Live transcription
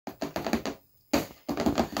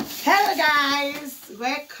guys,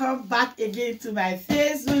 welcome back again to my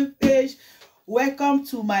Facebook page. Welcome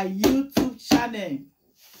to my YouTube channel.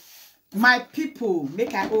 My people,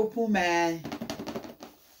 make I open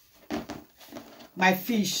my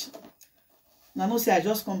fish. Now no say I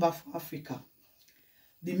just come back from Africa.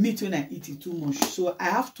 The meat when I eat it too much, so I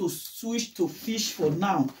have to switch to fish for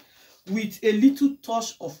now with a little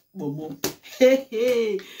touch of momo.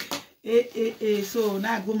 Hey. So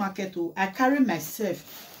now I go market. I carry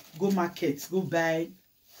myself go market, go buy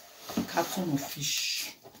carton of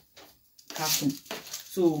fish. Carton.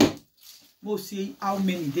 So we'll see how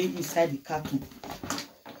many they inside the carton.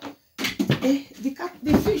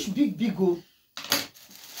 The fish big go.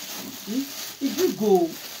 It big go.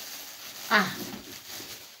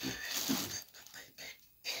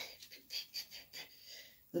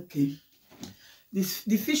 Okay.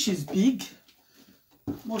 The fish is big.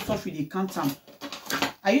 Most of it they count them.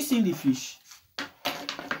 Are you seeing the fish?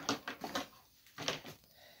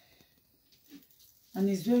 And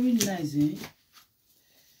it's very nice, eh?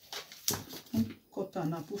 Cut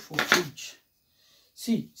and put for fridge.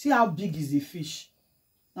 See how big is the fish.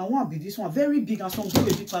 Now one be this one very big, and some go a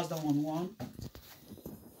bit past that one.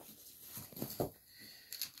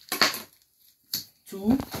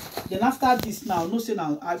 2. Then after this now, no say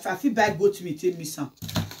now if I feel buy goat meat, take me some.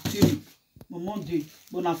 3. Monday,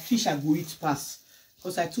 but now fish I go eat pass.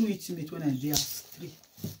 Because I too eat meat when I do 3,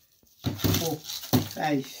 4,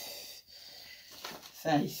 5,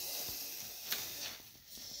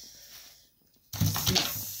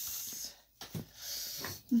 6,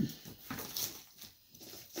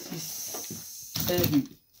 7,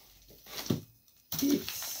 8,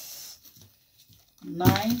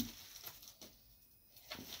 9,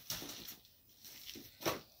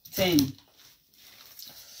 10,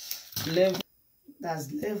 11.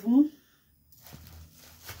 That's 11.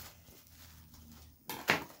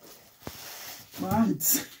 1.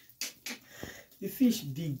 The fish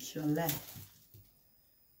big, your life.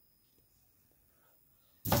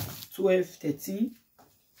 12, 13,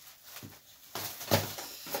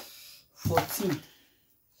 14.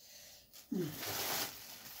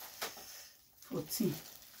 14.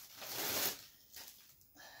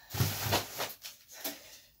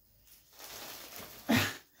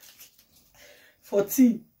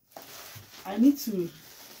 14. I need to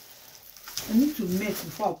make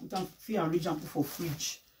before I put down feed and reach and put for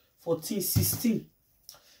fridge. 14, 16,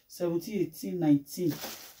 17, 18, 19,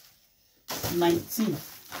 19,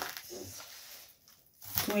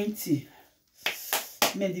 20.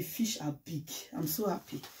 Man, the fish are big. I'm so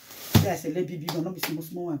happy. Yeah, I said let be big or not be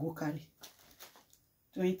small I go carry.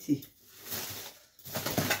 20.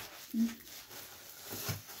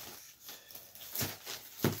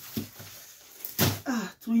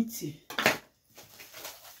 20.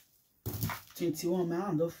 21, my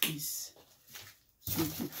hand off is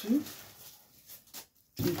 22,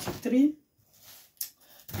 23,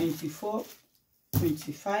 24,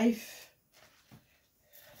 25,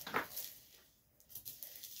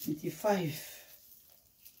 25,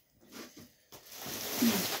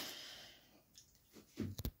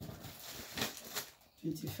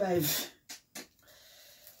 25.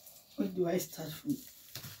 Where do I start from?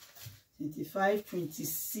 25,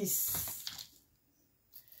 26,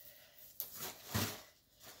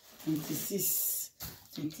 26,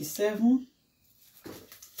 27,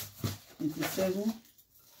 27.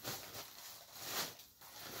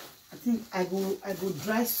 I think I go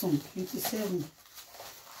dry some. 27,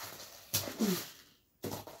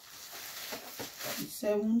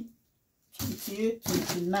 27, 28,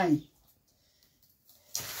 29,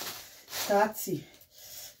 30.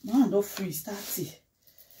 My hand don't freeze. 30.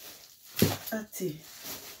 30,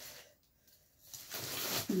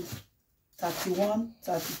 31,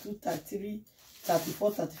 32, 33,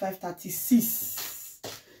 34, 35, 36.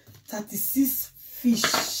 36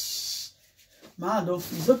 fish. Man, don't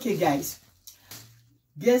freeze. Okay, guys.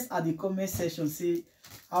 Guess at the comment section say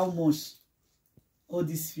how much all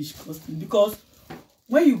these fish cost me. Because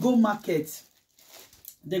when you go market,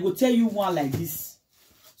 they go tell you one like this.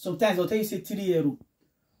 Sometimes they'll tell you say 3 euro,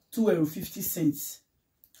 2 euro 50 cents.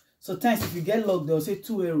 Sometimes if you get luck, they'll say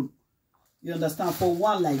 2 euro. You understand? For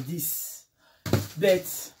one like this.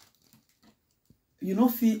 But you know,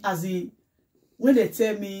 feel as in when they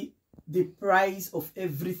tell me the price of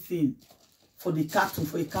everything for the carton,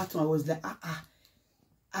 for a carton, I was like,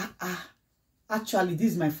 Actually,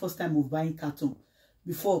 this is my first time of buying carton.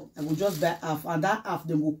 Before, I would just buy half, and that half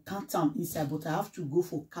they will count them inside, but I have to go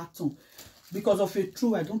for carton. Because of a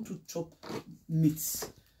true, I don't chop meat.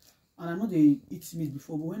 And I know they eat meat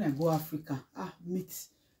before, but when I go Africa, meat,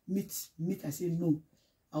 I say no.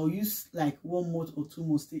 I'll use like 1 month or 2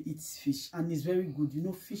 months to eat fish, and it's very good. You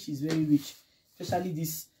know, fish is very rich, especially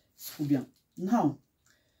this scobian. Now,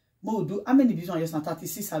 more do how many division just now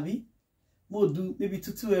 36, Abi? More do maybe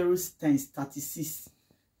 2 euros times 36.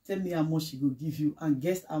 Tell me how much he will give you, and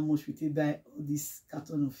guess how much we take buy all this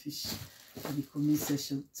carton of fish at the comment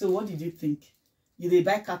section. So what did you think? You dey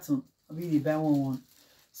buy carton, or you dey buy one?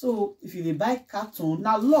 So if you dey buy carton,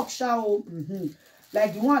 now look shao.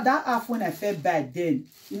 Like the one that half when I felt bad then,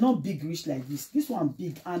 it's not big rich like this. This one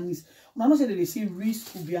big, and it's when I not say that they say real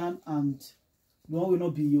scobian and the one will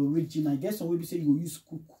not be your original. I guess some will say you will use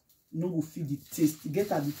cook, you know, will feel the taste. To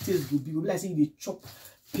get at the taste will be like saying they chop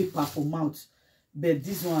paper for mouth. But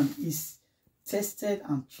this one is tested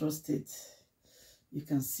and trusted. You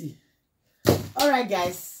can see. Alright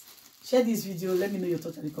guys, share this video. Let me know your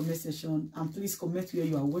thoughts in the comment section, and please comment where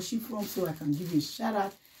you are watching from so I can give you a shout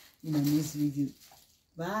out in the next video.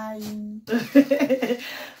 Bye.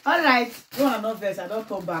 Alright, one another verse. I don't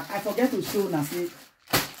come back. I forget to show and say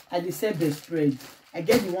I dey sell best spread. I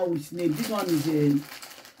get the one with name. This one is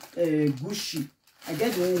a Gucci. I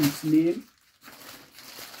get the one with name.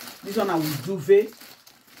 This one I will duvet.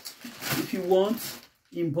 If you want,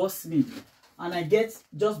 inbox me. And I get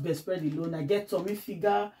just best spread alone. I get Tommy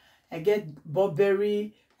Figure. I get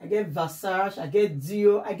Burberry. I get Versace. I get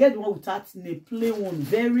Dio. I get the one without name. Plain one.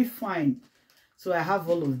 Very fine. So I have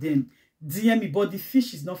all of them. DM me, but the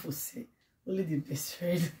fish is not for sale. Only the best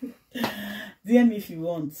friend. DM me if you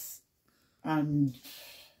want. And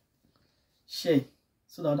share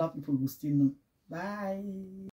so that other people will still know. Bye.